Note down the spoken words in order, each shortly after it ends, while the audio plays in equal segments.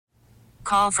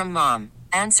call from mom.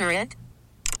 Answer it.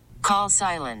 Call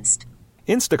silenced.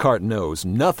 Instacart knows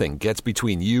nothing gets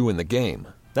between you and the game.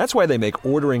 That's why they make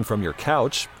ordering from your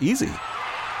couch easy.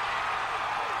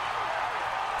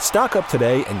 Stock up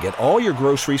today and get all your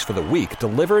groceries for the week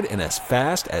delivered in as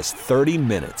fast as 30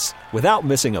 minutes without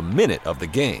missing a minute of the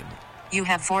game. You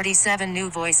have 47 new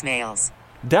voicemails.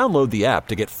 Download the app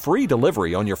to get free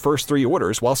delivery on your first 3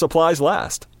 orders while supplies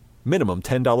last. Minimum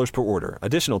 $10 per order.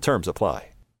 Additional terms apply.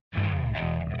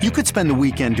 You could spend the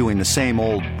weekend doing the same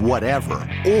old whatever,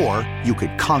 or you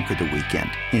could conquer the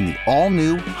weekend in the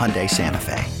all-new Hyundai Santa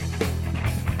Fe.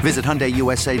 Visit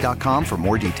HyundaiUSA.com for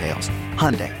more details.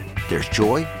 Hyundai, there's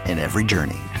joy in every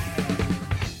journey.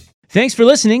 Thanks for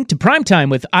listening to Primetime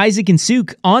with Isaac and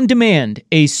Suk on Demand,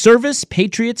 a Service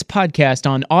Patriots podcast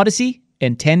on Odyssey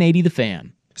and 1080 The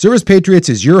Fan. Service Patriots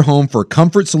is your home for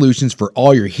comfort solutions for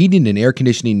all your heating and air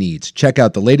conditioning needs. Check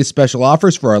out the latest special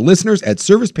offers for our listeners at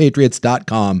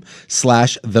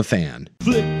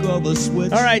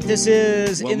servicepatriots.com/thefan. All right, this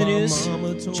is In the News,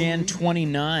 Jan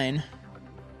 29,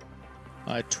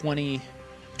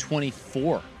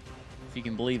 2024, if you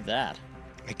can believe that.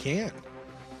 I can.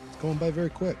 It's going by very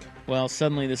quick. Well,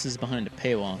 suddenly this is behind a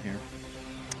paywall here.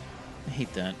 I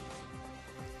hate that.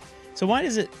 So why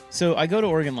does it... So I go to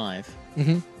Oregon Live,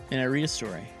 and I read a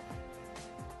story,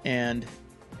 and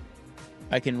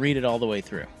I can read it all the way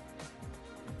through.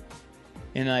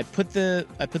 And I put the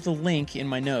link in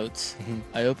my notes.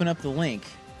 I open up the link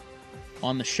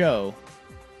on the show,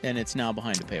 and it's now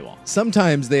behind a paywall.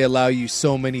 Sometimes they allow you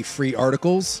so many free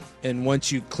articles, and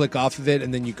once you click off of it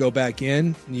and then you go back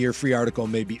in, your free article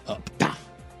may be up.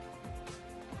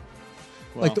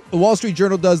 Well, like the Wall Street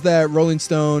Journal does that, Rolling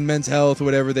Stone, Men's Health,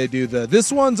 whatever they do.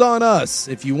 This one's on us.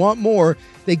 If you want more,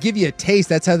 they give you a taste.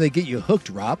 That's how they get you hooked,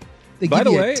 Rob. They give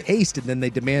you a taste, and then they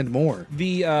demand more.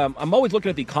 I'm always looking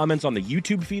at the comments on the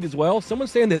YouTube feed as well.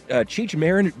 Someone's saying that Cheech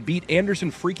Marin beat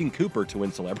Anderson freaking Cooper to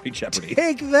win Celebrity Jeopardy.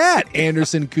 Take that,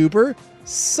 Anderson Cooper.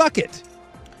 Suck it.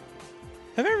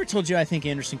 have I ever told you I think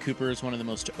Anderson Cooper is one of the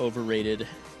most overrated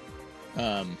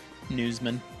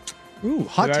newsmen? Ooh,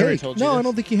 hot Have I ever take. told you No, this? I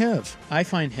don't think you have. I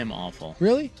find him awful.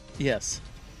 Really? Yes.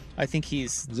 I think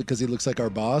he's... Is it because he looks like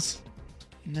our boss?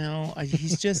 No,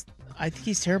 he's just... I think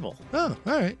he's terrible. Oh,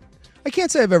 all right. I can't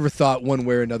say I've ever thought one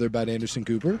way or another about Anderson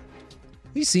Cooper.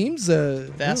 He seems...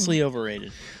 vastly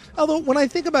overrated. Although, when I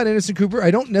think about Anderson Cooper,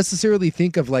 I don't necessarily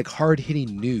think of, like,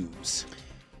 hard-hitting news.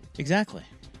 Exactly.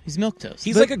 He's milquetoast.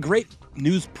 He's like a great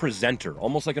news presenter,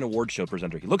 almost like an award show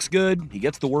presenter. He looks good, he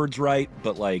gets the words right,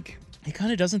 but, like... He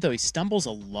kind of doesn't, though. He stumbles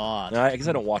a lot. I guess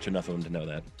I don't watch enough of him to know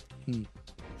that. A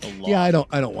lot. Yeah, I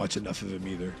don't watch enough of him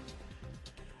either.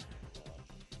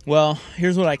 Well,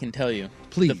 here's what I can tell you.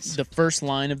 Please. The first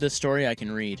line of this story I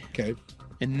can read. Okay.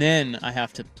 And then I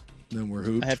have to... Then we're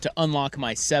hooped. I have to unlock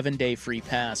my 7-day free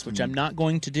pass, which I'm not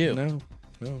going to do. No.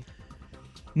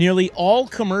 Nearly all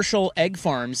commercial egg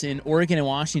farms in Oregon and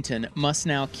Washington must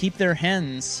now keep their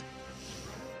hens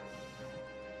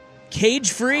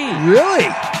cage-free. Really?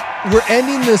 We're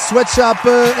ending the sweatshop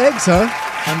eggs, huh?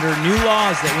 Under new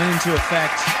laws that went into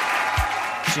effect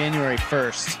January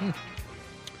 1st.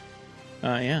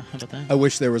 Yeah, how about that? I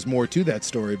wish there was more to that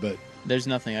story, but... There's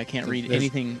nothing. I can't read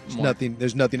anything more.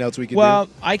 There's nothing else we can do. Well,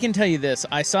 I can tell you this.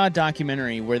 I saw a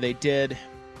documentary where they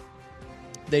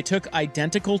took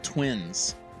identical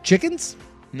twins. Chickens?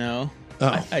 No.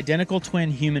 Oh. Identical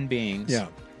twin human beings. Yeah.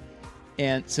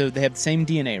 And so they have the same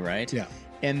DNA, right? Yeah.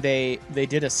 And they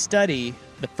did a study,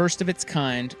 the first of its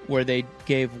kind, where they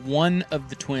gave one of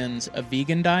the twins a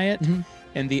vegan diet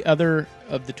and the other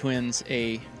of the twins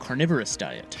a carnivorous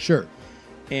diet. Sure.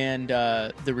 And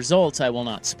the results I will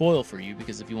not spoil for you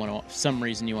because if you want to, for some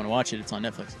reason you want to watch it, it's on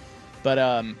Netflix. But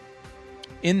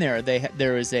in there,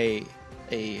 there was a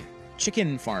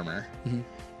chicken farmer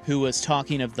who was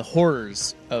talking of the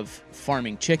horrors of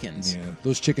farming chickens. Yeah,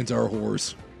 those chickens are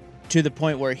whores. To the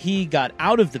point where he got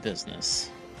out of the business,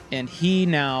 and he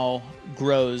now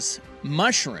grows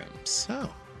mushrooms.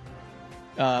 Oh.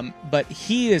 But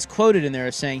he is quoted in there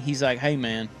as saying, he's like, hey,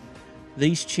 man,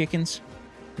 these chickens...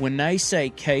 When they say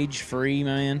cage-free,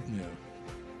 man,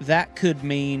 that could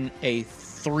mean a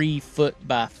 3-foot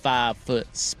by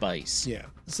 5-foot space. Yeah.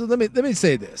 So let me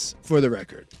say this for the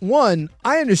record. One,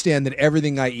 I understand that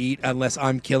everything I eat, unless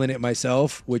I'm killing it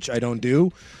myself, which I don't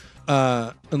do,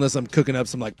 unless I'm cooking up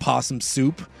some like possum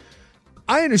soup,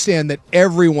 I understand that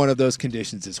every one of those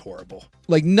conditions is horrible.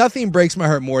 Like nothing breaks my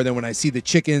heart more than when I see the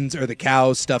chickens or the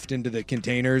cows stuffed into the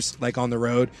containers, like on the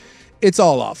road. It's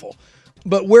all awful.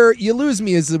 But where you lose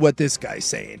me is what this guy's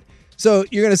saying. So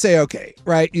you're going to say, okay,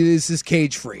 right, this is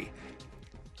cage-free.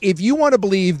 if you want to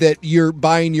believe that you're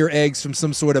buying your eggs from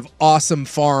some sort of awesome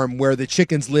farm where the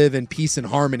chickens live in peace and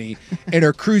harmony and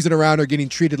are cruising around or getting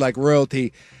treated like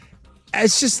royalty,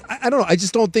 it's just, I don't know. I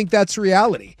just don't think that's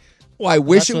reality. Well, I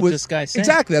wish that's it what was. This guy's saying.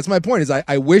 Exactly. That's my point. Is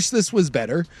I wish this was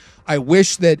better. I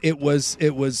wish that it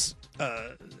was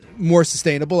more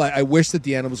sustainable. I wish that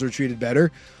the animals were treated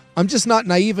better. I'm just not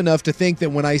naive enough to think that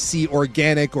when I see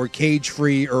organic or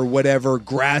cage-free or whatever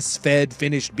grass-fed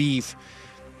finished beef,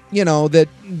 that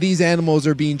these animals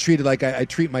are being treated like I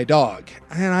treat my dog.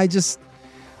 And I just,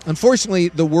 unfortunately,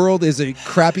 the world is a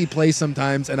crappy place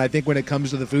sometimes. And I think when it comes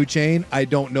to the food chain, I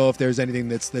don't know if there's anything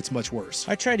that's much worse.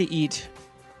 I try to eat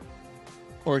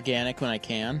organic when I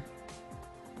can,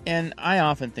 and I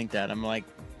often think that I'm like,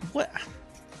 what?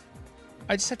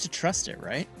 I just have to trust it,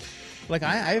 right? Like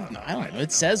I don't know.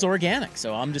 It says organic,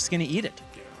 so I'm just gonna eat it.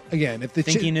 Again, if the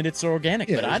thinking that it's organic,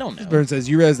 but I don't know. Burns says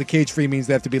you realize the cage free means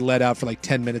they have to be let out for like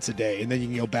 10 minutes a day, and then you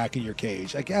can go back in your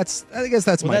cage. I guess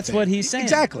that's my that's thing. what he's saying.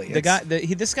 Exactly.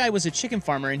 This guy was a chicken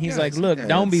farmer, and he's like, look, yeah,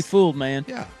 don't be fooled, man.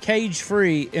 Yeah. Cage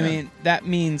free. I mean, that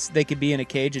means they could be in a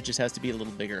cage. It just has to be a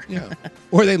little bigger. Yeah.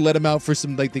 Or they let him out for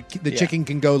some, like the chicken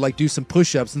can go like do some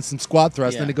push ups and some squat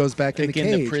thrusts, then it goes back in the cage.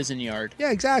 In the prison yard.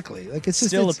 Yeah, exactly. Like it's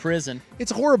still a prison.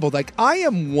 It's horrible. Like I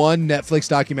am one Netflix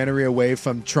documentary away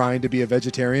from trying to be a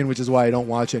vegetarian, which is why I don't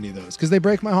watch any of those, because they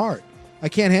break my heart. I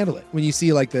can't handle it when you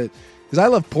see like because I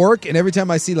love pork, and every time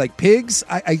I see like pigs,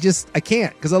 I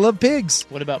can't, because I love pigs.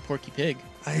 What about Porky Pig?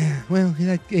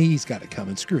 He's got it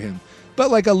coming. Screw him.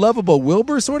 But like a lovable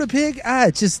Wilbur sort of pig,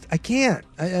 I can't.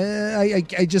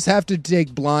 I just have to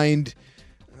take blind.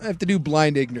 I have to do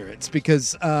blind ignorance,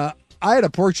 because I had a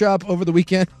pork chop over the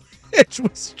weekend, which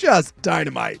was just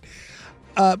dynamite.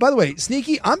 By the way,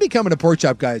 Sneaky, I'm becoming a pork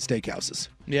chop guy at steakhouses.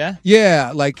 Yeah?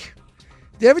 Yeah, like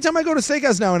every time I go to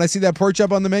steakhouse now and I see that pork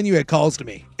chop on the menu, it calls to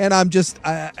me. And I'm just,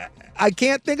 I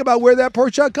can't think about where that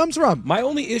pork chop comes from. My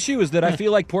only issue is that I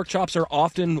feel like pork chops are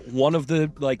often one of the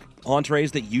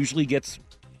entrees that usually gets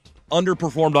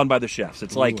underperformed on by the chefs.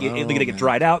 It's like they get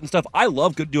dried out and stuff. I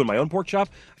love doing my own pork chop.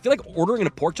 I feel like ordering a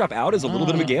pork chop out is a little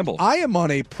bit of a gamble. I am on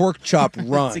a pork chop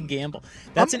run. It's a gamble.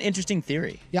 That's an interesting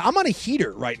theory. Yeah, I'm on a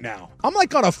heater right now. I'm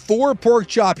like on a 4 pork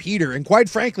chop heater, and quite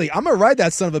frankly, I'm gonna ride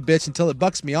that son of a bitch until it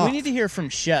bucks me off. We need to hear from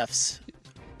chefs.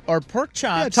 Are pork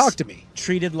chops talk to me.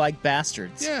 treated like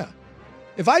bastards? Yeah.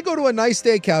 If I go to a nice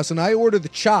steakhouse and I order the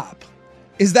chop,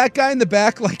 is that guy in the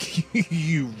back like,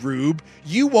 you rube,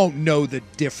 you won't know the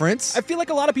difference? I feel like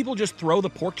a lot of people just throw the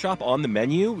pork chop on the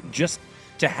menu just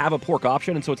to have a pork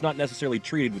option, and so it's not necessarily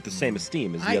treated with the same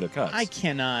esteem as the other cuts. I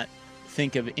cannot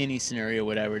think of any scenario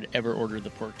where I would ever order the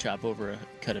pork chop over a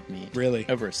cut of meat. Really?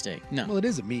 Over a steak. No. Well, it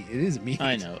is a meat. It is a meat.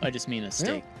 I know. I just mean a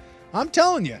steak. Yeah. I'm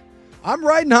telling you, I'm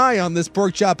riding high on this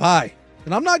pork chop high,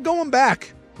 and I'm not going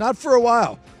back. Not for a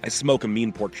while. I smoke a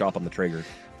mean pork chop on the Traeger.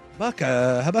 Buck,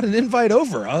 how about an invite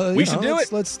over? We should do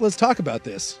it. Let's talk about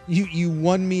this. You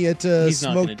won me at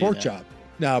smoked pork chop.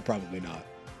 No, probably not.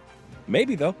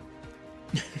 Maybe though.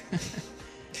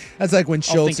 That's like when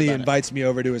Schultz invites me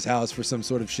over to his house for some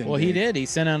sort of shindig. Well, he did. He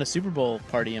sent out a Super Bowl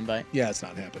party invite. Yeah, it's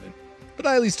not happening. But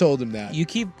I at least told him that. You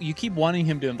keep wanting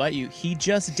him to invite you. He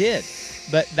just did,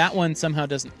 but that one somehow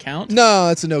doesn't count. No,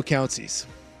 it's a no countsies.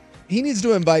 He needs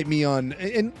to invite me on.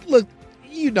 And look,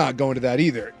 you're not going to that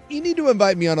either. You need to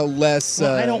invite me on a less.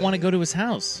 Well, I don't want to go to his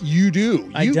house. You do.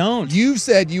 I don't. You've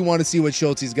said you want to see what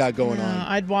Schultze's got going on.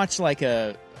 I'd watch like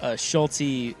a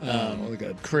Schultze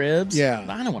Cribs. Yeah.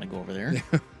 But I don't want to go over there.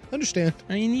 Understand.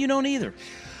 I mean, you don't either.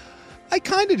 I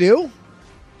kind of do.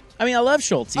 I mean, I love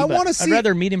Schultze, but I'd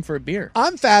rather meet him for a beer.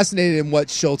 I'm fascinated in what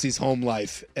Schultze's home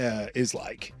life is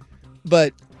like.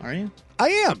 But are you? I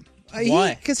am.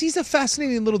 Why? Because he's a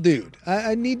fascinating little dude.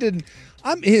 I need to.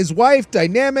 I'm his wife,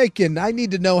 dynamic, and I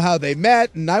need to know how they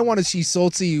met, and I want to see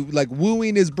Schultze like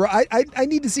wooing his bride. I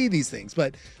need to see these things.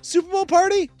 But Super Bowl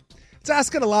party? It's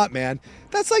asking a lot, man.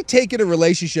 That's like taking a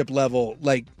relationship level.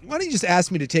 Like, why don't you just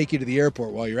ask me to take you to the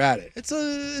airport while you're at it? It's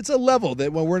a level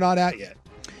that we're not at yet.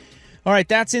 All right,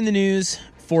 that's in the news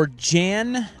for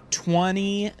Jan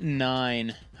 29.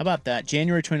 How about that?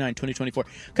 January 29, 2024.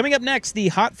 Coming up next, the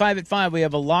Hot 5 at 5. We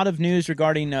have a lot of news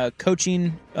regarding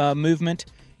coaching movement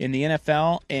in the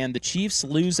NFL, and the Chiefs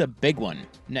lose a big one.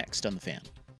 Next on The Fan.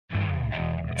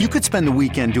 You could spend the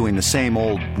weekend doing the same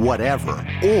old whatever,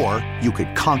 or you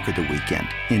could conquer the weekend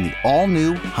in the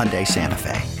all-new Hyundai Santa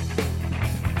Fe.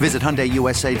 Visit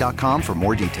HyundaiUSA.com for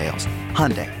more details.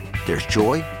 Hyundai, there's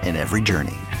joy in every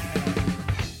journey.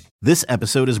 This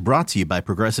episode is brought to you by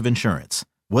Progressive Insurance.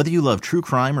 Whether you love true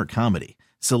crime or comedy,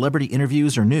 celebrity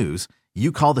interviews or news,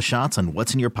 you call the shots on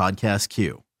what's in your podcast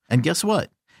queue. And guess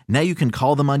what? Now you can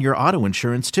call them on your auto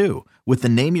insurance too with the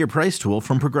Name Your Price tool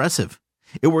from Progressive.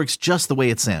 It works just the way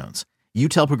it sounds. You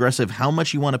tell Progressive how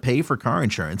much you want to pay for car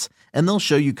insurance, and they'll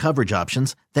show you coverage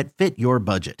options that fit your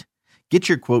budget. Get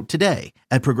your quote today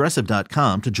at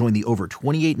Progressive.com to join the over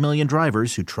 28 million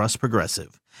drivers who trust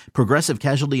Progressive. Progressive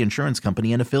Casualty Insurance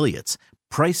Company and Affiliates.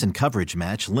 Price and coverage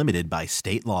match limited by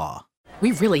state law.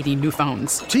 We really need new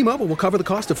phones. T-Mobile will cover the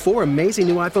cost of 4 amazing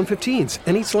new iPhone 15s,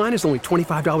 and each line is only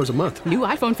 $25 a month. New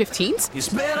iPhone 15s? It's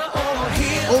better over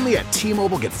here. Only at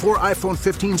T-Mobile, get 4 iPhone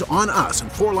 15s on us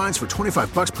and 4 lines for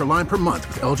 $25 per line per month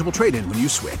with eligible trade-in when you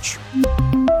switch.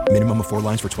 Minimum of 4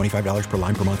 lines for $25 per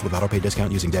line per month with autopay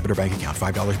discount using debit or bank account.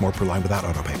 $5 more per line without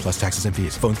autopay, plus taxes and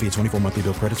fees. Phone fee at 24 monthly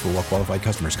bill credits for well-qualified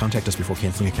customers. Contact us before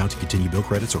canceling account to continue bill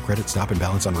credits or credit stop and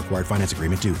balance on required finance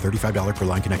agreement due. $35 per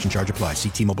line connection charge applies. See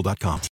T-Mobile.com.